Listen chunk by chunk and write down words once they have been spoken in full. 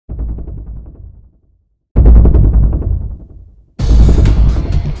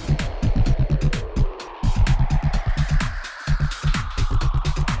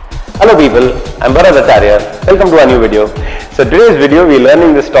people, I'm Bharat Acharya. Welcome to a new video. So today's video we are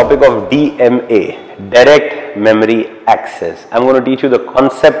learning this topic of DMA, direct memory access. I'm going to teach you the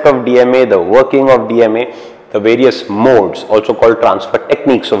concept of DMA, the working of DMA, the various modes, also called transfer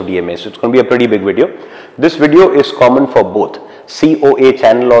techniques of DMA. So it's going to be a pretty big video. This video is common for both COA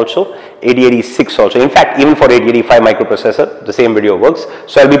channel also, 8086 also. In fact, even for 8085 microprocessor, the same video works.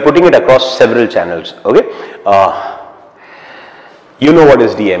 So I'll be putting it across several channels. Okay. You know what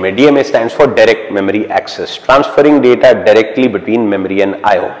is DMA. DMA stands for direct memory access, transferring data directly between memory and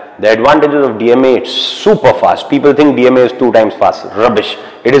IO. The advantages of DMA, it's super fast. People think DMA is 2 times fast. Rubbish.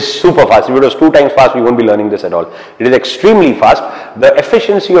 It is super fast. If it was 2 times fast, we won't be learning this at all. It is extremely fast. The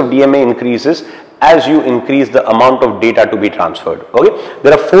efficiency of DMA increases as you increase the amount of data to be transferred. Okay.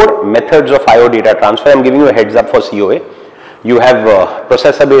 There are 4 methods of IO data transfer. I am giving you a heads up for COA. You have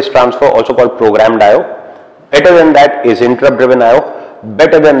processor based transfer, also called programmed IO. Better than that is interrupt driven IO.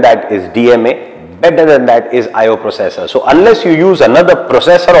 Better than that is DMA. Better than that is IO processor. So unless you use another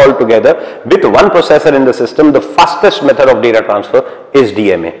processor altogether, with one processor in the system, the fastest method of data transfer is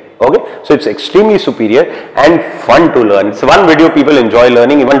DMA. Okay, so it's extremely superior and fun to learn. It's one video people enjoy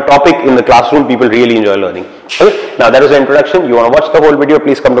learning, even topic in the classroom people really enjoy learning. Okay, now that was the introduction. You want to watch the whole video,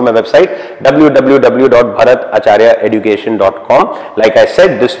 please come to my website www.bharatacharyaeducation.com. Like I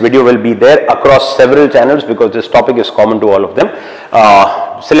said, this video will be there across several channels because this topic is common to all of them.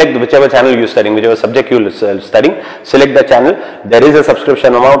 Select whichever channel you're studying, whichever subject you're studying, select the channel. There is a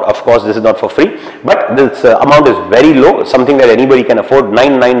subscription amount. Of course, this is not for free, but this amount is very low, something that anybody can afford,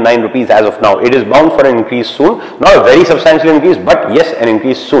 999 rupees as of now. It is bound for an increase soon, not a very substantial increase, but yes, an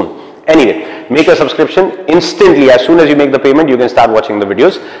increase soon. Anyway, make a subscription instantly. As soon as you make the payment, you can start watching the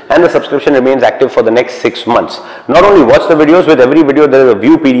videos, and the subscription remains active for the next 6 months. Not only watch the videos, with every video there is a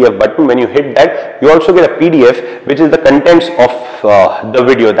view PDF button. When you hit that, you also get a PDF which is the contents of the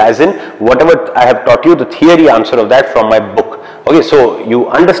video, as in whatever I have taught you, the theory answer of that from my book. Okay, so you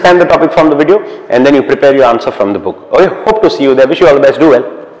understand the topic from the video and then you prepare your answer from the book. Okay, hope to see you there. Wish you all the best. Do well.